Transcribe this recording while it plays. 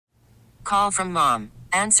call from mom.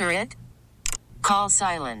 Answer it. Call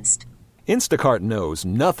silenced. Instacart knows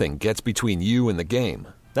nothing gets between you and the game.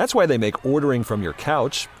 That's why they make ordering from your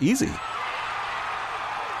couch easy.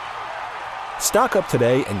 Stock up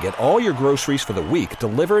today and get all your groceries for the week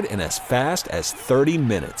delivered in as fast as 30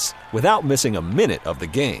 minutes without missing a minute of the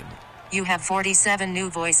game. You have 47 new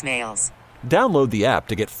voicemails. Download the app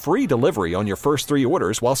to get free delivery on your first 3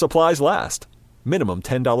 orders while supplies last. Minimum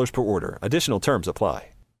 $10 per order. Additional terms apply.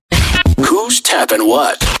 Who's tapping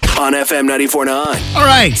what? On FM 94.9. All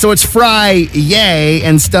right, so it's Friday,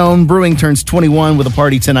 and Stone Brewing turns 21 with a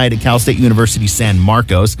party tonight at Cal State University San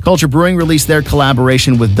Marcos. Culture Brewing released their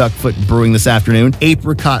collaboration with Duckfoot Brewing this afternoon,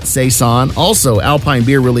 Apricot Saison. Also, Alpine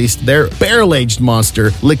Beer released their barrel-aged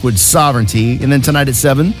monster, Liquid Sovereignty. And then tonight at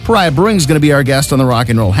 7, Pariah Brewing is going to be our guest on the Rock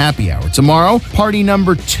and Roll Happy Hour. Tomorrow, party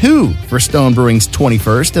number 2 for Stone Brewing's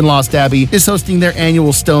 21st, and Lost Abbey is hosting their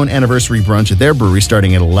annual Stone Anniversary Brunch at their brewery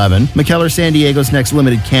starting at 11. McKellar San Diego's next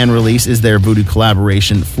limited can release is their Voodoo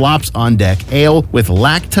collaboration, Flops on Deck Ale with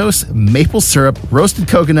lactose, maple syrup, roasted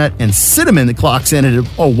coconut, and cinnamon that clocks in at a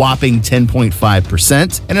whopping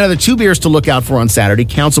 10.5%. And another 2 beers to look out for on Saturday.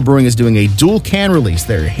 Council Brewing is doing a dual can release,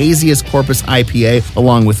 their Haziest Corpus IPA,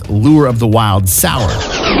 along with Lure of the Wild Sour.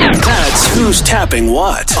 That's Who's Tapping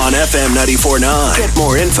What on FM 94.9. Get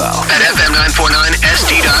more info at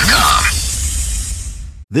FM949SD.com.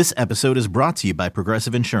 This episode is brought to you by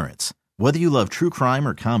Progressive Insurance. Whether you love true crime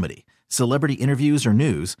or comedy, celebrity interviews or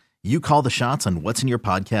news, you call the shots on what's in your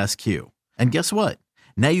podcast queue. And guess what?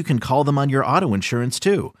 Now you can call them on your auto insurance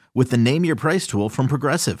too with the Name Your Price tool from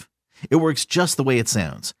Progressive. It works just the way it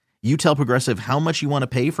sounds. You tell Progressive how much you want to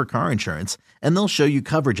pay for car insurance, and they'll show you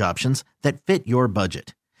coverage options that fit your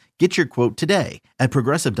budget. Get your quote today at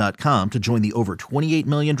Progressive.com to join the over 28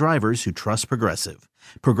 million drivers who trust Progressive.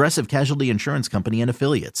 Progressive Casualty Insurance Company and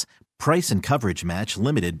Affiliates. Price and coverage match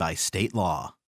limited by state law.